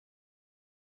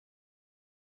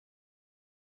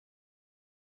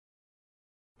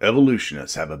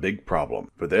Evolutionists have a big problem.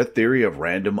 For their theory of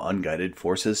random, unguided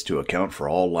forces to account for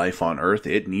all life on Earth,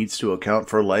 it needs to account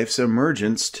for life's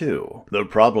emergence, too. The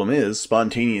problem is,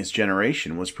 spontaneous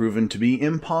generation was proven to be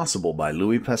impossible by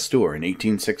Louis Pasteur in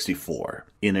 1864.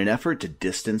 In an effort to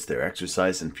distance their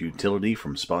exercise and futility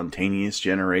from spontaneous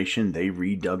generation, they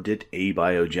redubbed it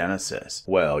abiogenesis.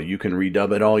 Well, you can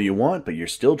redub it all you want, but you're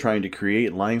still trying to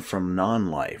create life from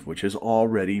non-life, which has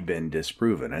already been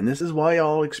disproven, and this is why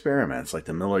all experiments like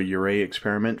the Mueller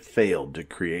experiment failed to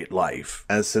create life.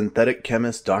 As synthetic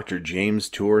chemist Dr. James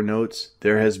Tour notes,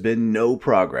 there has been no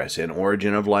progress in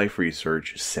origin of life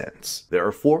research since. There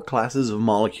are 4 classes of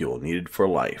molecule needed for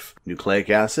life: nucleic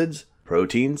acids,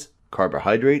 proteins,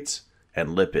 carbohydrates, and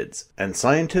lipids, and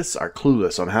scientists are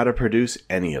clueless on how to produce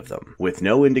any of them. With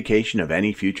no indication of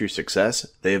any future success,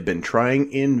 they have been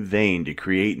trying in vain to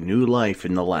create new life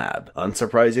in the lab.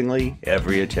 Unsurprisingly,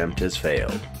 every attempt has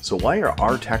failed. So why are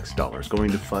our tax dollars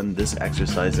going to fund this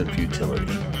exercise in futility?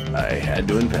 I had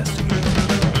to investigate.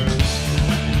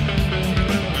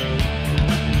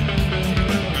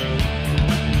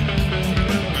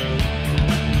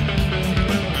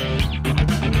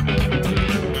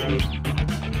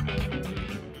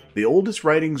 The oldest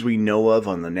writings we know of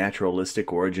on the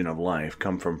naturalistic origin of life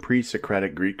come from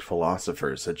pre-Socratic Greek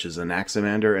philosophers such as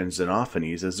Anaximander and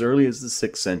Xenophanes as early as the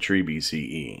 6th century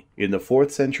BCE. In the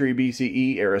 4th century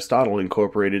BCE, Aristotle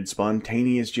incorporated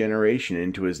spontaneous generation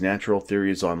into his natural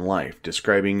theories on life,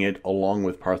 describing it along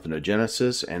with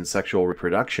parthenogenesis and sexual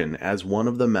reproduction as one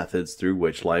of the methods through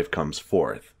which life comes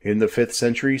forth. In the 5th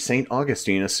century, St.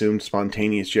 Augustine assumed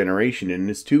spontaneous generation in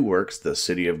his 2 works, The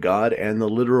City of God and The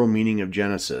Literal Meaning of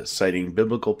Genesis, citing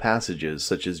biblical passages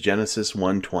such as Genesis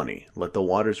 1:20, "Let the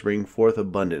waters bring forth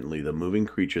abundantly the moving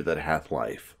creature that hath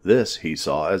life." This he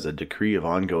saw as a decree of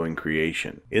ongoing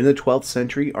creation. In the 12th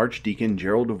century, Archdeacon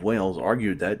Gerald of Wales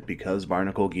argued that because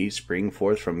barnacle geese spring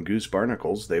forth from goose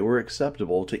barnacles, they were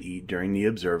acceptable to eat during the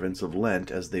observance of Lent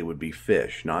as they would be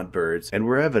fish, not birds, and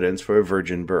were evidence for a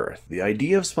virgin birth. The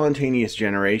idea of spontaneous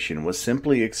generation was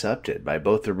simply accepted by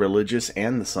both the religious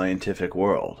and the scientific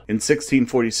world. In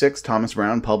 1646, Thomas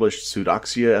Brown published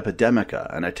Pseudoxia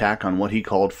Epidemica, an attack on what he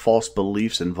called false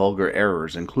beliefs and vulgar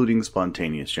errors, including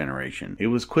spontaneous generation. It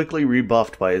was quickly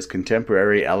rebuffed by his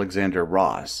contemporary Alexander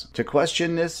Ross. To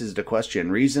question this is to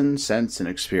question reason, sense, and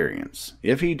experience.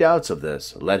 If he doubts of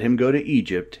this, let him go to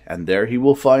Egypt, and there he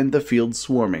will find the fields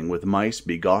swarming with mice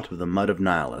begot of the mud of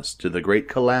Nilus, to the great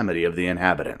calamity of the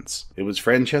inhabitants. It was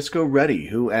Francesco Redi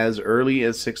who, as early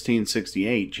as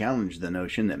 1668, challenged the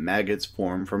notion that maggots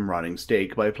form from rotting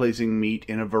steak by placing meat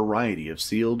in a variety of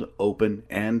sealed, open,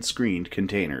 and screened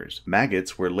containers.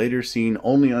 Maggots were later seen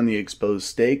only on the exposed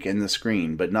steak and the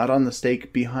screen, but not on the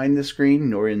steak behind the screen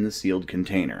nor in the sealed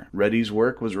container. Redi's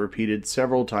work was repeated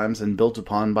several times and built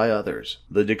upon by others.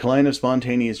 The decline of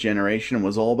spontaneous generation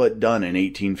was all but done in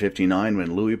 1859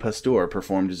 when Louis Pasteur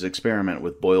performed his experiment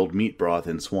with boiled meat broth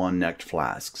in swan-necked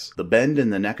flasks. The bend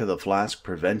in the neck of the flask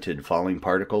prevented falling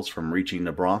particles from reaching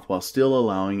the broth while still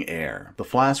allowing air. The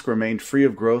flask remained free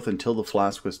of growth until the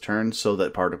flask was turned so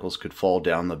that particles could fall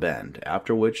down the bend,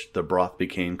 after which the broth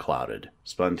became clouded.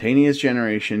 Spontaneous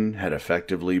generation had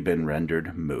effectively been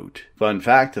rendered moot. Fun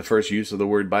fact, the first use of the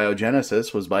word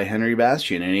biogenesis was by Henry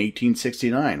Bastian in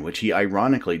 1869, which he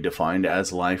ironically defined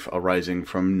as life arising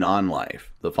from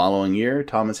non-life. The following year,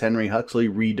 Thomas Henry Huxley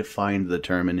redefined the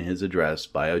term in his address,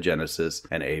 biogenesis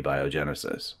and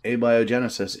abiogenesis.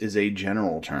 Abiogenesis is a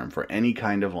general term for any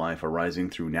kind of life arising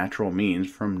through natural means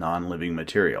from non-living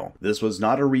material. This was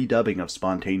not a redubbing of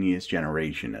spontaneous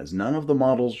generation, as none of the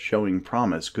models showing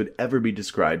promise could ever be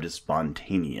described as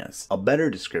spontaneous. A better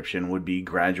description would be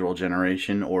gradual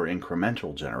generation or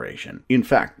incremental generation. In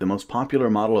fact, the most popular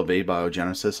model of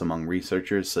abiogenesis among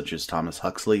researchers such as Thomas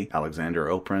Huxley, Alexander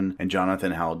Opren, and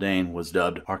Jonathan Haldane was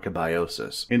dubbed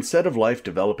archabiosis. Instead of life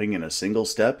developing in a single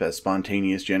step as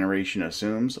spontaneous generation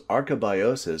assumes,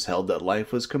 archabiosis held that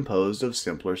life was composed of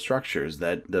simpler structures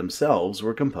that themselves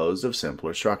were composed of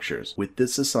simpler structures. With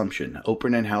this assumption,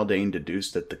 Opren and Haldane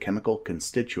deduced that the chemical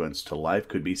constituents to life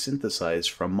could be synthesized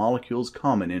from molecules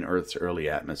common in Earth's early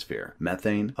atmosphere: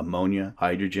 methane, ammonia,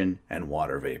 hydrogen, and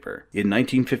water vapor. In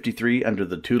 1953, under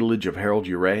the tutelage of Harold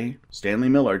Urey, Stanley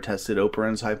Miller tested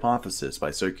Opren's hypothesis by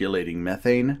circulating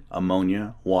methane,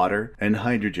 ammonia, water, and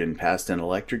hydrogen past an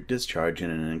electric discharge in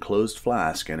an enclosed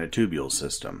flask and a tubule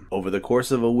system. Over the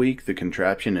course of a week, the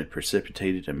contraption had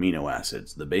precipitated amino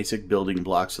acids, the basic building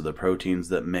blocks of the proteins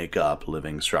that make up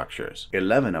living structures,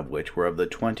 11 of which were of the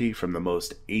 20 from the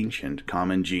most ancient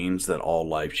common genes that all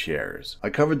life shares. I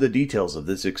covered the details of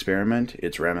this experiment,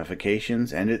 its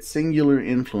ramifications, and its singular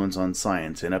influence on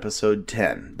science in episode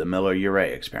 10, the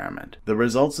Miller-Urey experiment. The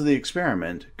results of the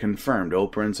experiment confirmed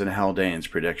Operan's and Haldane's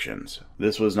predictions.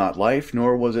 This was not life,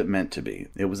 nor was it meant to be.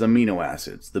 It was amino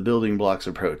acids, the building blocks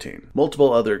of protein.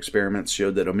 Multiple other experiments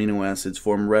showed that amino acids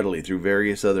form readily through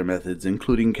various other methods,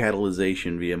 including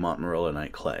catalyzation via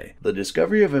montmorillonite clay. The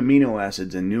discovery of amino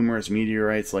acids in numerous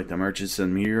meteorites like the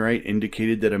Murchison meteorite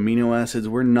indicated that amino acids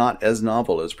were not as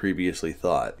novel as previously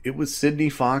thought. It was Sidney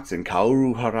Fox and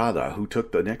Kaoru Harada who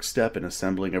took the next step in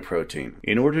assembling a protein.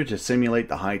 In order to simulate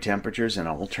the high temperatures and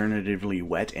alternatively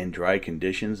wet and dry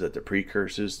conditions that the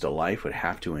precursors to life would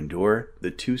have to endure,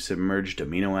 the two submerged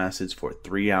amino acids for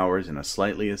 3 hours in a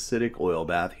slightly acidic oil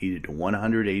bath heated to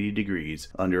 180 degrees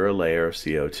under a layer of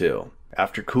CO2.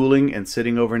 After cooling and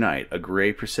sitting overnight, a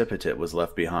gray precipitate was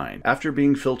left behind. After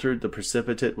being filtered, the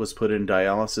precipitate was put in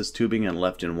dialysis tubing and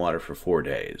left in water for 4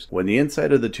 days. When the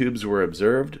inside of the tubes were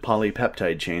observed,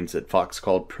 polypeptide chains that Fox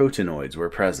called proteinoids were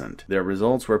present. Their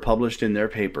results were published in their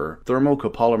paper,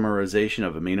 Thermocopolomerization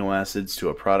of Amino Acids to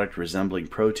a Product Resembling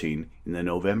Protein, in the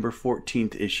November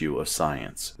 14th issue of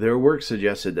Science. Their work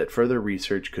suggested that further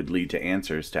research could lead to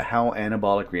answers to how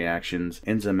anabolic reactions,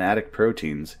 enzymatic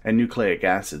proteins, and nucleic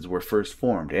acids were first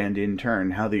formed, and in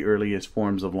turn how the earliest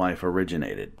forms of life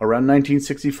originated. Around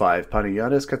 1965,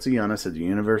 Panayotis Katsoyannis at the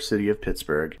University of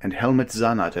Pittsburgh and Helmut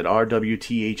Zahnat at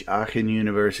RWTH Aachen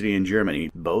University in Germany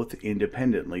both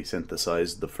independently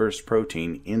synthesized the first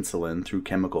protein, insulin, through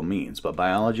chemical means, but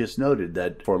biologists noted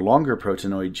that for longer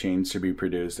proteinoid chains to be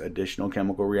produced, additional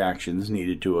chemical reactions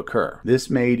needed to occur. This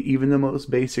made even the most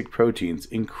basic proteins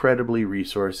incredibly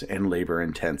resource and labor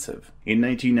intensive. In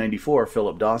 1994,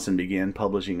 Philip Dawson began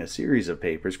publishing a series of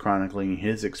papers chronicling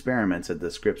his experiments at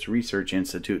the Scripps Research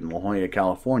Institute in La Jolla,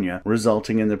 California,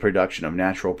 resulting in the production of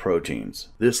natural proteins.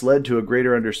 This led to a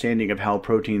greater understanding of how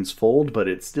proteins fold, but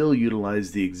it still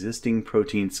utilized the existing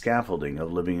protein scaffolding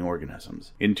of living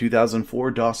organisms. In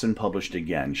 2004, Dawson published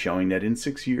again, showing that in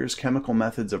 6 years, chemical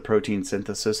methods of protein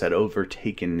synthesis had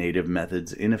overtaken native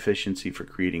methods in efficiency for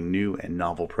creating new and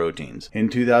novel proteins. In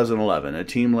 2011, a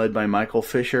team led by Michael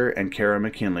Fisher and Kara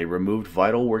McKinley removed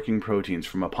vital working proteins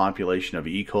from a population of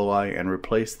E. coli and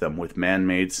replaced them with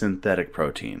man-made synthetic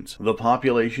proteins. The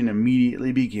population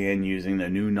immediately began using the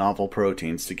new novel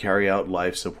proteins to carry out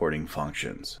life-supporting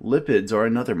functions. Lipids are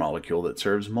another molecule that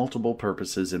serves multiple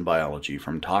purposes in biology,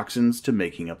 from toxins to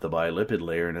making up the bilipid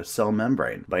layer in a cell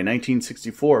membrane. By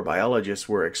 1964, biologists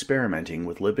were experimenting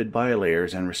with lipid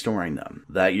bilayers and restoring them.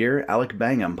 That year, Alec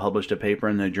Bangham published a paper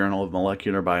in the Journal of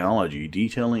Molecular Biology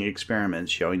detailing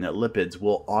experiments showing that lipids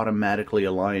will automatically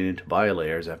align into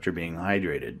bilayers after being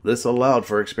hydrated. This allowed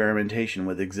for experimentation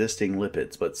with existing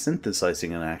lipids, but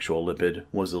synthesizing an actual lipid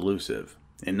was elusive.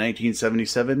 In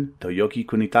 1977, Toyoki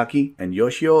Kunitake and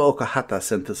Yoshio Okahata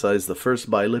synthesized the first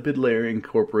bilipid layer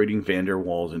incorporating van der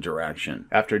Waals interaction.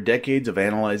 After decades of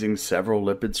analyzing several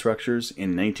lipid structures,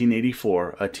 in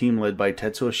 1984, a team led by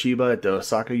Tetsuo Shiba at the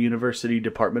Osaka University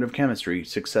Department of Chemistry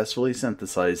successfully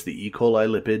synthesized the E. coli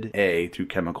lipid A through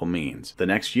chemical means. The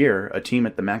next year, a team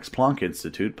at the Max Planck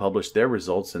Institute published their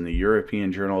results in the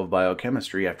European Journal of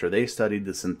Biochemistry after they studied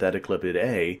the synthetic lipid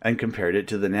A and compared it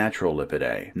to the natural lipid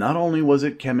A. Not only was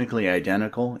it chemically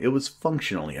identical, it was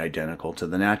functionally identical to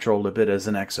the natural lipid as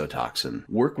an exotoxin.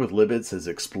 Work with lipids has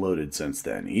exploded since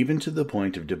then, even to the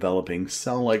point of developing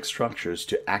cell-like structures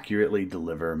to accurately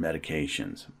deliver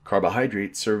medications.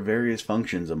 Carbohydrates serve various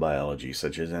functions in biology,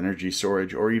 such as energy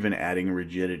storage or even adding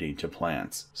rigidity to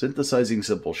plants. Synthesizing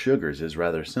simple sugars is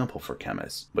rather simple for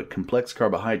chemists, but complex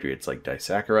carbohydrates like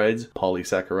disaccharides,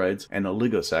 polysaccharides, and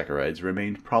oligosaccharides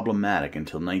remained problematic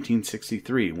until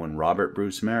 1963 when Robert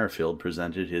Bruce Merrifield presented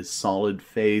his solid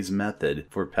phase method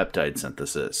for peptide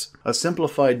synthesis. A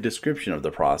simplified description of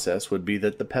the process would be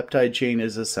that the peptide chain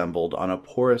is assembled on a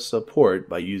porous support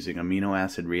by using amino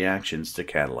acid reactions to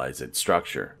catalyze its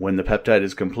structure. When the peptide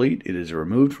is complete, it is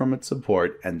removed from its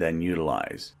support and then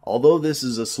utilized. Although this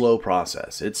is a slow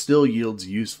process, it still yields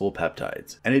useful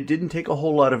peptides, and it didn't take a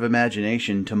whole lot of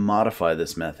imagination to modify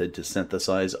this method to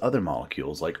synthesize other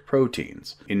molecules like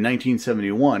proteins. In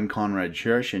 1971, Conrad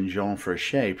Schurch and Jean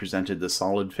Fréchet presented the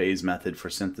solid phase method for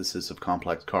synthesis of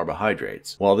complex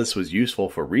carbohydrates. While this was useful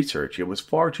for research, it was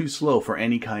far too slow for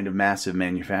any kind of massive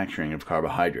manufacturing of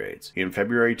carbohydrates. In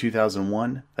February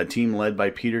 2001, a team led by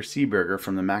Peter Seeberger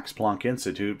from the Max Planck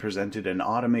Institute presented an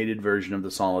automated version of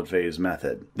the solid phase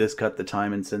method. This cut the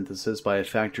time in synthesis by a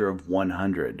factor of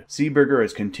 100. Seeberger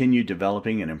has continued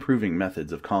developing and improving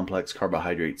methods of complex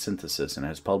carbohydrate synthesis and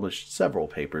has published several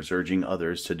papers urging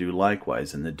others to do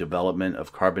likewise in the development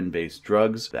of carbon-based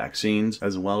drugs, vaccines, proteins,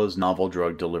 as well as novel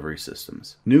drug delivery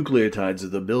systems. Nucleotides are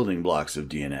the building blocks of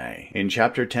DNA. In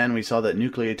Chapter 10, we saw that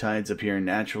nucleotides appear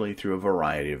naturally through a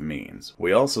variety of means.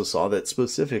 We also saw that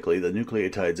specifically the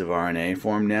nucleotides of RNA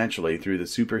form naturally through the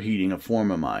superheating of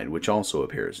formamide, which also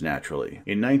appears naturally.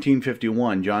 In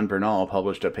 1951, John Bernal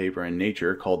published a paper in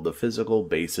Nature called The Physical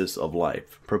Basis of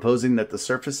Life, proposing that the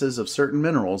surfaces of certain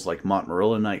minerals like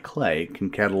montmorillonite clay can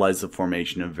catalyze the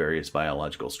formation of various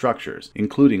biological structures,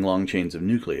 including long chains of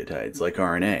nucleotides like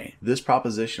RNA. This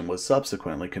proposition was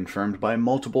subsequently confirmed by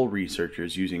multiple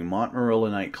researchers using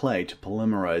montmorillonite clay to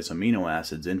polymerize amino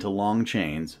acids into long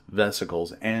chains,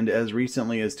 vesicles, and as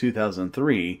recently as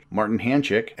 2003, Martin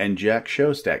Hanchik and Jack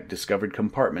Szostak discovered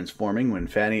compartments forming when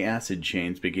fatty acid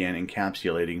chains began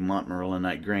encapsulating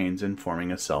montmorillonite grains and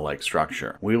forming a cell-like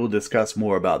structure. We will discuss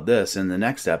more about this in the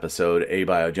next episode,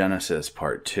 Abiogenesis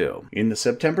Part 2. In the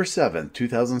September 7,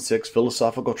 2006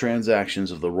 Philosophical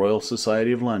Transactions of the Royal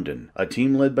Society of London, a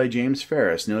team led by James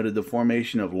Ferris noted the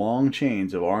formation of long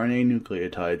chains of RNA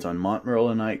nucleotides on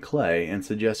montmorillonite clay and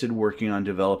suggested working on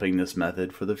developing this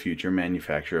method for the future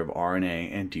manufacture of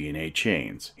RNA and DNA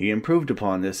chains. He improved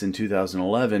upon this in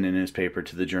 2011 in his paper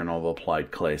to the Journal of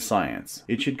Applied Clay Science.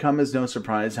 It should come as no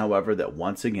surprise, however, that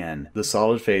once again, the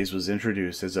solid phase was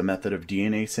introduced as a method of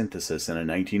DNA synthesis in a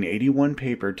 1981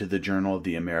 paper to the Journal of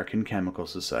the American Chemical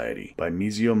Society by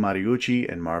Mizio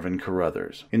Mariucci and Marvin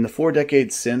Carruthers. In the 4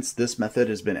 decades since, this method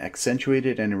has been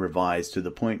accentuated and revised to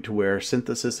the point to where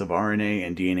synthesis of RNA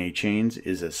and DNA chains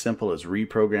is as simple as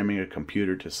reprogramming a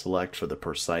computer to select for the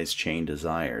precise chain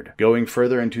desired. Going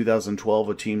further, in 2012,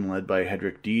 a team led by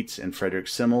Hedrick Dietz and Frederick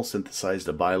Simmel synthesized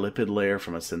a bilipid layer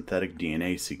from a synthetic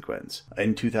DNA sequence.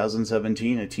 In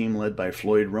 2017, a team led by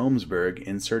Floyd Romsberg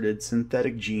inserted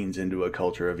synthetic genes into a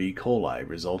culture of E. coli,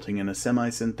 resulting in a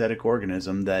semi-synthetic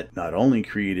organism that not only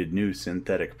created new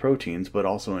synthetic proteins, but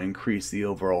also increased the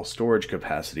overall storage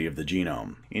capacity of the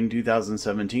genome. In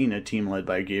 2017, a team led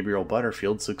by Gabriel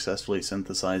Butterfield successfully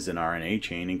synthesized an RNA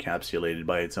chain encapsulated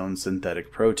by its own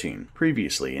synthetic protein.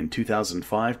 Previously, in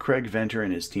 2005, Craig Venter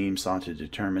and his team sought to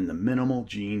determine the minimal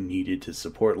gene needed to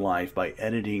support life by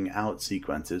editing out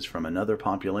sequences from another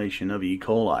population of E.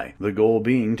 coli, the goal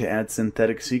being to add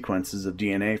synthetic sequences of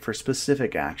DNA for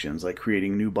specific actions like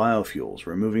creating new biofuels,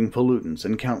 removing pollutants,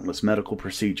 and countless medical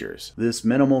procedures. This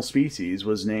minimal species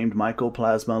was named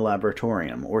Mycoplasma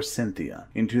laboratorium, or Cynthia.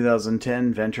 In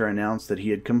 2010, Venter announced that he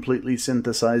had completely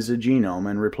synthesized a genome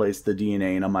and replaced the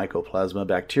DNA in a Mycoplasma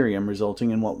bacterium,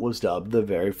 resulting in what was dubbed the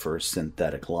very first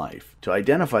synthetic life. To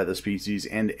identify the species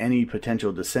and any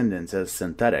potential descendants as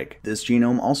synthetic, this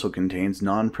genome also contains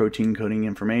non-protein coding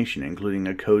information, including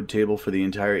a code table for the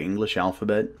entire English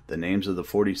alphabet, the names of the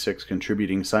 46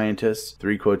 contributing scientists,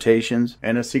 3 quotations,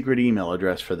 and a secret email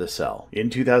address for the cell. In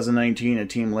 2019, a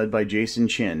team led by Jason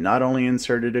Chin not only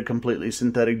inserted a completely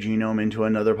synthetic genome into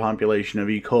another population of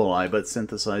E. coli, but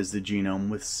synthesized the genome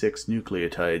with 6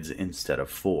 nucleotides instead of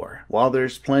 4. While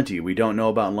there's plenty we don't know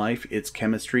about life, its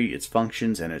chemistry, its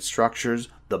functions, and its structures,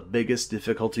 the biggest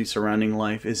difficulty surrounding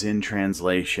life is in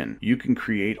translation. You can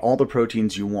create all the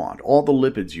proteins you want, all the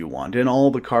lipids you want, and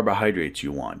all the carbohydrates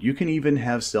you want. You can even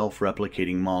have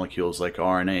self-replicating molecules like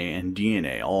RNA and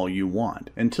DNA all you want.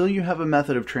 Until you have a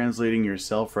method of translating your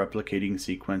self-replicating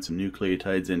sequence of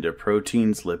nucleotides into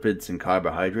proteins, lipids, and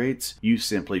carbohydrates, you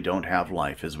simply don't have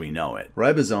life as we know it.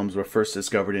 Ribosomes were first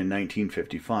discovered in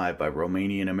 1955 by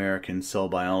Romanian-American cell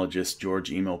biologist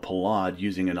George Emil Palade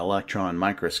using an electron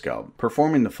microscope.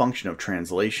 Performing the function of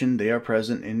translation, they are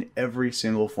present in every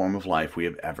single form of life we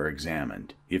have ever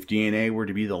examined. If DNA were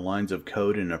to be the lines of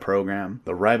code in a program,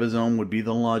 the ribosome would be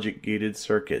the logic-gated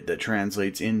circuit that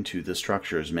translates into the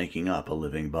structures making up a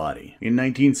living body. In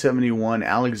 1971,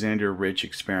 Alexander Rich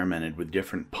experimented with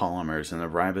different polymers in the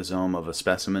ribosome of a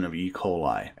specimen of E.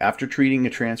 coli. After treating a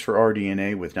transfer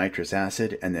rDNA with nitrous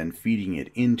acid and then feeding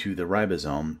it into the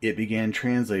ribosome, it began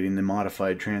translating the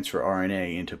modified transfer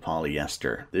RNA into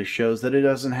polyester. This shows that it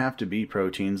doesn't have to be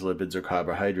proteins, lipids, or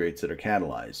carbohydrates that are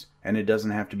catalyzed, and it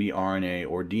doesn't have to be RNA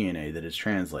or DNA that is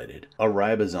translated. A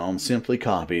ribosome simply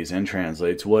copies and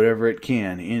translates whatever it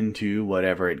can into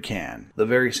whatever it can. The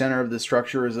very center of this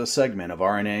structure is a segment of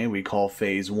RNA we call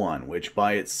phase 1, which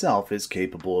by itself is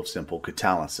capable of simple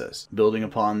catalysis. Building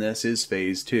upon this is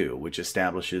phase 2, which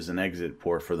establishes an exit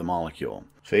port for the molecule.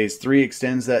 Phase 3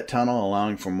 extends that tunnel,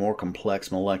 allowing for more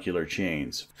complex molecular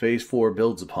chains. Phase 4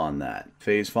 builds upon that.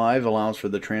 Phase 5 allows for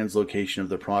the translocation of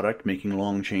the product, making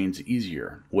long chains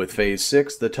easier. With Phase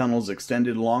 6, the tunnel's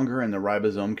extended longer and the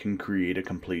ribosome can create a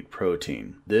complete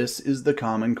protein. This is the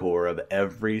common core of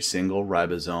every single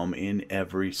ribosome in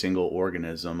every single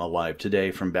organism alive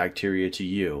today, from bacteria to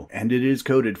you, and it is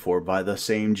coded for by the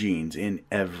same genes in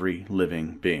every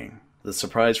living being. The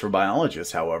surprise for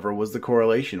biologists, however, was the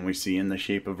correlation we see in the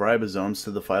shape of ribosomes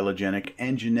to the phylogenetic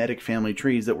and genetic family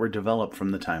trees that were developed from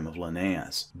the time of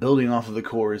Linnaeus. Building off of the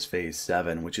core is Phase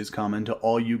 7, which is common to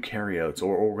all eukaryotes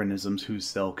or organisms whose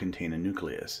cell contain a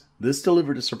nucleus. This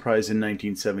delivered a surprise in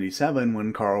 1977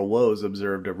 when Carl Woese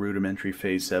observed a rudimentary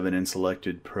Phase 7 in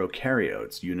selected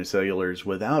prokaryotes, unicellulars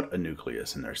without a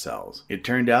nucleus in their cells. It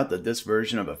turned out that this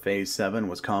version of a Phase 7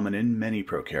 was common in many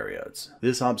prokaryotes.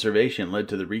 This observation led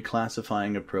to the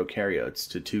reclassifying of prokaryotes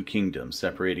to two kingdoms,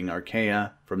 separating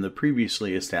archaea from the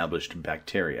previously established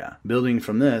bacteria. Building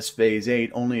from this, Phase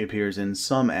 8 only appears in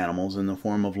some animals in the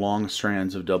form of long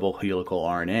strands of double helical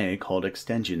RNA called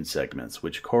extension segments,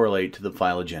 which correlate to the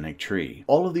phylogenetic tree.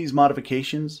 All of these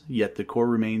modifications, yet the core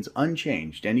remains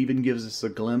unchanged and even gives us a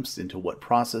glimpse into what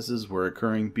processes were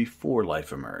occurring before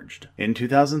life emerged. In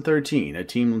 2013, a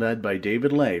team led by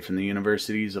David Ley from the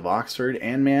universities of Oxford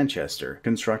and Manchester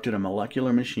constructed a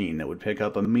molecular machine that would pick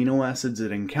up amino acids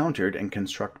it encountered and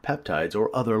construct peptides or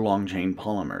other long-chain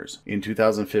polymers. In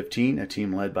 2015, a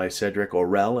team led by Cédric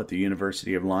Aurel at the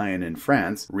University of Lyon in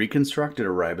France reconstructed a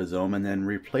ribosome and then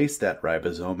replaced that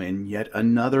ribosome in yet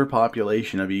another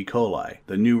population of E. coli.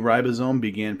 The new ribosome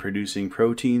began producing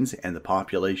proteins and the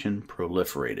population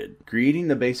proliferated. Creating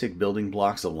the basic building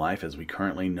blocks of life as we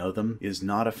currently know them is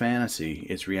not a fantasy,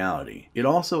 it's reality. It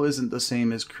also isn't the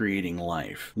same as creating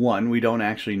life. One, we don't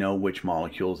actually know which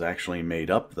molecules actually made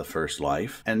up the first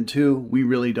life, and two, we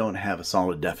really don't have a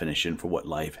solid definition for what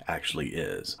life actually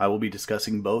is. I will be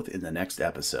discussing both in the next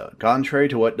episode. Contrary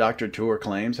to what Dr. Tour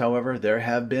claims, however, there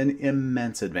have been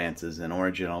immense advances in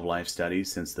origin of life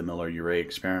studies since the Mueller-Urey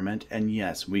experiment, and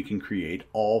yes, we can create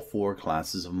all four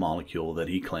classes of molecule that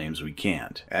he claims we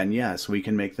can't. And yes, we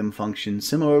can make them function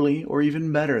similarly or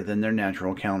even better than their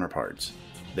natural counterparts.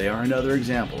 They are another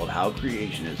example of how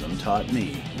creationism taught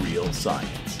me real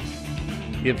science.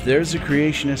 If there's a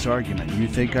creationist argument you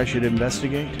think I should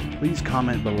investigate, please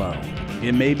comment below.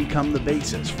 It may become the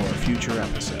basis for a future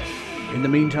episode. In the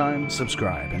meantime,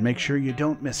 subscribe and make sure you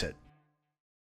don't miss it.